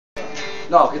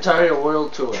No, Guitar Hero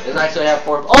World Tour. It's actually have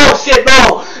 4. Oh shit!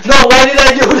 No! No! Why did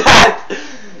I do that?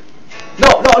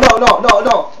 No! No! No! No! No!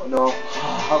 No! No!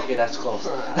 Okay, that's close.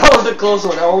 That was the close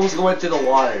one. I almost went to the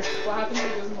water. What happens if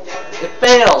it goes in the water? It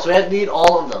fails. We need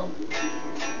all of them.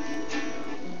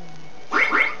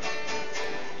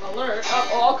 Alert!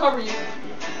 Oh, I'll cover you.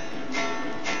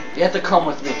 You have to come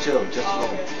with me too. Just Oh,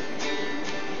 go. okay.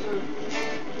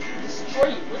 Destroy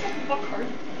you. Where the fuck are you?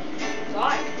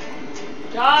 Die.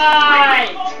 Die!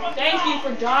 Thank you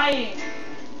for dying.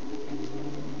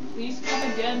 Please come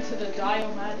again to the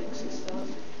diomatics and stuff.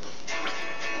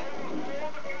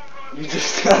 You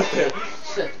just got there.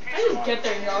 Shit. I just get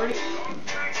there and you're already.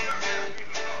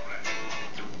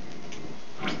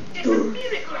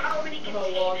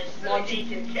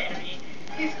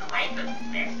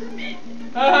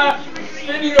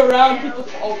 Spinning around people.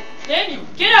 Oh, damn you!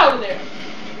 Get out of there!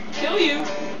 Kill you!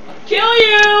 I'll kill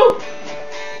you!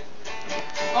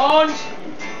 Owned!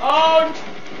 Owned!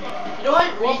 You know what?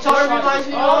 Retard reminds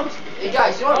me of? Hey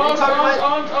guys, you know what retard reminds me of?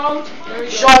 Owned! There we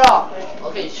go. Shut up!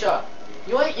 Okay, shut up.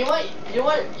 You know what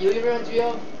you reminds me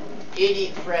of?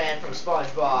 Idiot friend from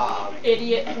SpongeBob.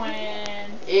 Idiot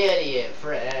twin. Idiot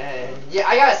friend. Yeah,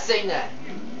 I gotta sing that.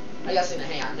 Hang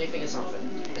on, let me think of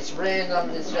something. It's random,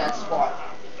 it's that spot.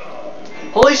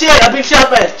 Holy shit! I'm being shot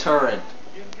by a turret.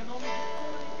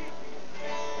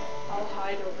 I'll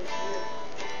hide over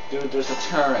here. Dude, there's a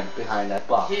turret behind that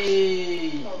box.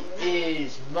 He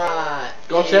is my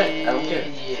Go check. I don't care.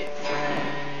 idiot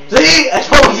friend. See? I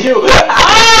told you!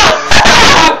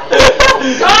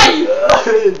 Die, you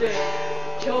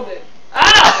killed it.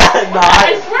 Ah!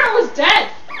 Nice. I swear it was dead!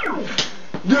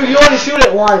 Dude, you only shoot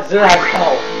it once, then I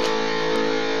call.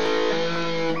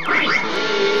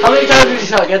 How many times did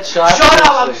you get shot? Shut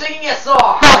up, I'm singing a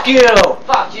song! Fuck you!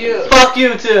 Fuck you! Fuck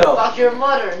you too! Fuck your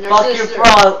mother and your Fuck sister! your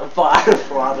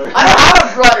father. I don't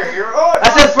have a brother, you're old! I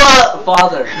said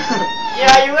father.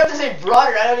 Yeah, you have to say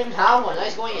brother, I don't even have one.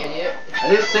 Nice going, idiot. I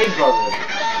didn't say brother.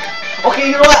 Okay,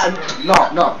 you know what?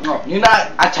 No. You're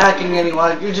not attacking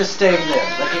anyone. You're just staying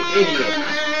there like an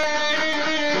idiot.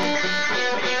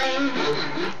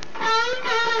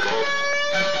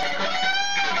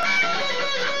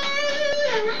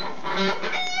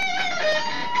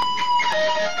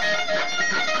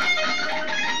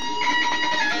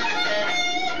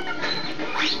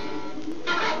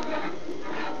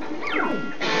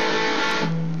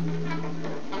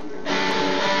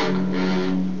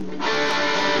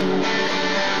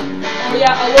 Oh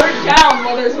yeah, alert down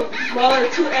while there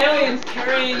are 2 aliens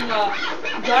carrying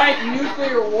giant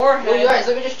nuclear warheads. Well, you guys,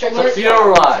 let me just check It's a fuel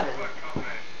rod.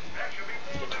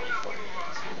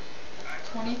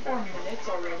 24 minutes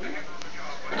already?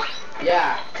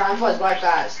 Yeah, time flies by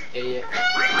fast, idiot.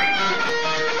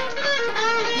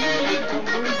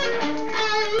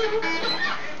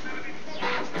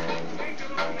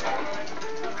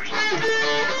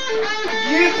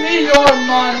 Give me your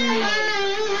money!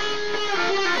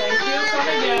 Thank you, come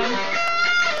again.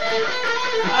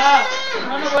 Ah,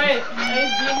 run away.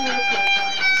 He's being useless.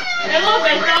 Hey look, I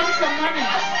found some money.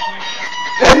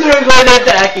 And they're going to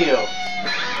attack you.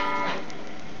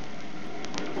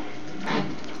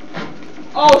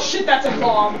 Oh shit, that's a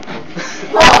bomb.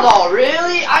 Oh no,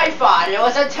 really? I thought it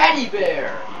was a teddy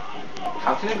bear.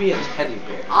 How can it be a teddy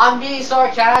bear? I'm being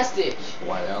sarcastic.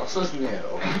 What else is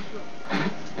new?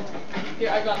 Here,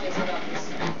 I got this.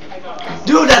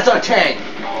 Dude, that's our tank!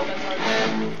 Oh, that's our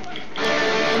tank.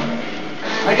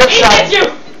 I got Eat shot. it, you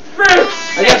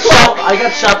fruits! I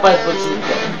got shot by a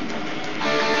bazooka.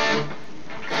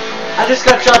 I just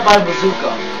got shot by a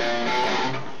bazooka.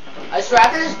 I swear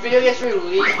after this video gets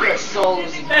released, your soul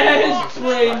is in His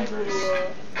brain blew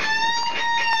up.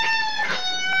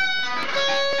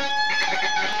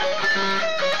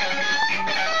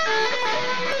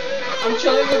 I'm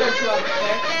chilling with our truck,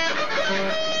 okay?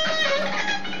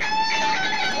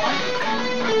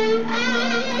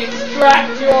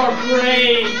 Extract your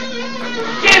brain!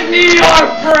 Give me your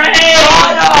brain!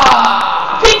 Shut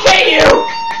up! PK you!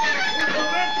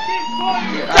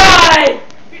 Die!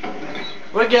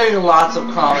 We're getting lots of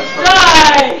comments from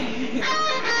Die!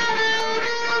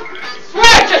 Swear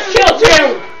I just killed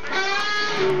you!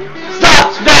 Stop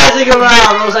spazzing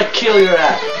around or else I kill your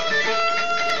ass.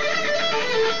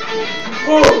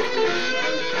 Ooh.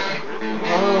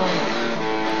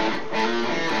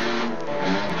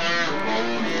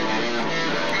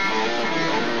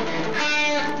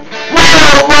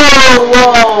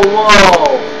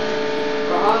 Whoa!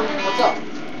 What's up?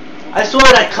 I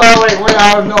swear that car went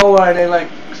out of nowhere and they like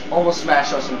almost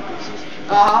smashed us in pieces.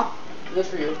 Good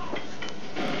for you.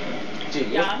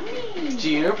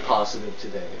 Gee, you're positive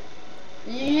today.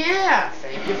 Yeah,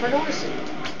 thank you for noticing.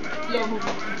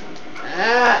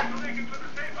 Ah.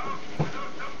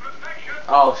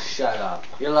 Oh, shut up.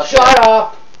 You're lucky. Shut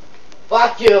up.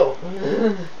 Fuck you.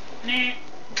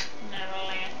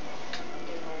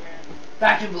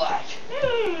 Back in Black.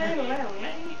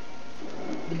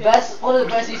 One of the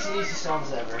best AC/DC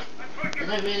songs ever.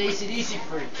 And I'm an AC/DC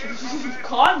freak.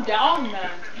 Calm down, man.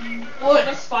 What?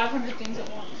 That's 500 things at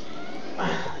once.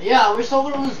 Yeah, we're still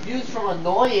gonna lose views from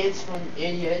annoyance from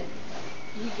idiot.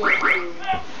 You go through.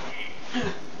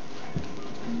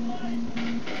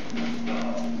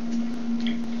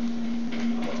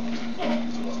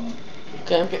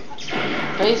 Okay, okay.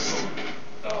 Paste.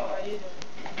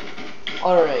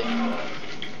 Alright.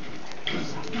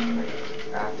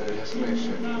 After this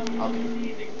mission.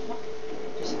 Okay.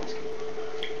 Just ask.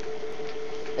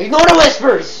 Ignore the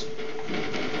whispers!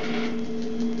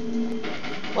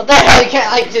 What the hell? You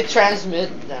can't like to transmit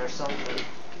that or something.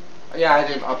 Yeah, I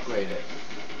didn't upgrade it.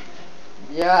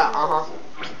 Yeah, uh-huh.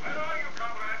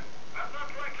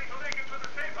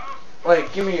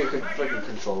 Wait, give me your freaking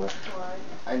controller. Why?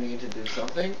 I need to do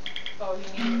something. Oh,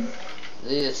 he needs. The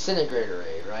disintegrator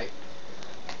ray, right?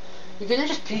 You could have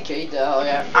just PK'd though,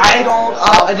 yeah. I don't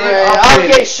upgrade.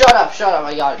 Okay, shut up,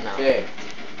 I got it now. Okay.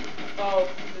 Oh,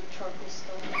 the truck is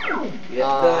still.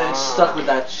 Yeah, then I'm stuck with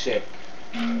that shit.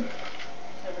 Never go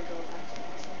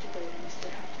back to Los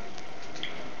Angeles.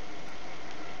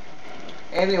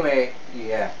 Anyway,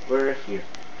 yeah, we're here.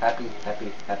 Happy.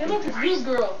 Hey, look, it's you,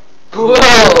 girl.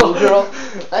 Whoa, girl.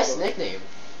 Nice nickname.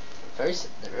 Very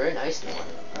nice one.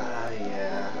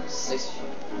 Yeah. 6 feet.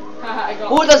 I got.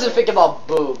 Who doesn't think about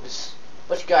boobs?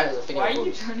 Which guy doesn't think Why about are you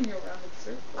boobs? turning around in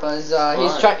circles? Cause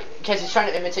he's trying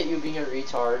to imitate you being a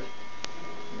retard.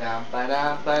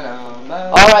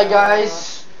 Alright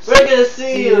guys. We're gonna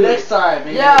see you next time.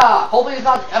 Maybe. Yeah, hopefully it's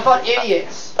not about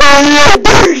idiots.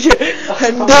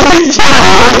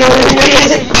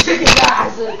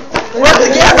 Where's the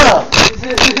camera?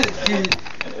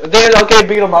 Dude, okay,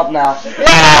 beat him up now.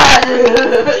 Yeah!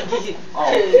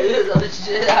 Oh,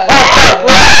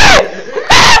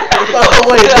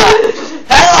 wait.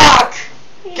 Headlock!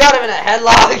 Got him in a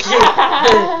headlock!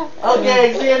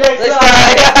 Okay, see you next Next time.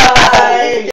 time. Bye.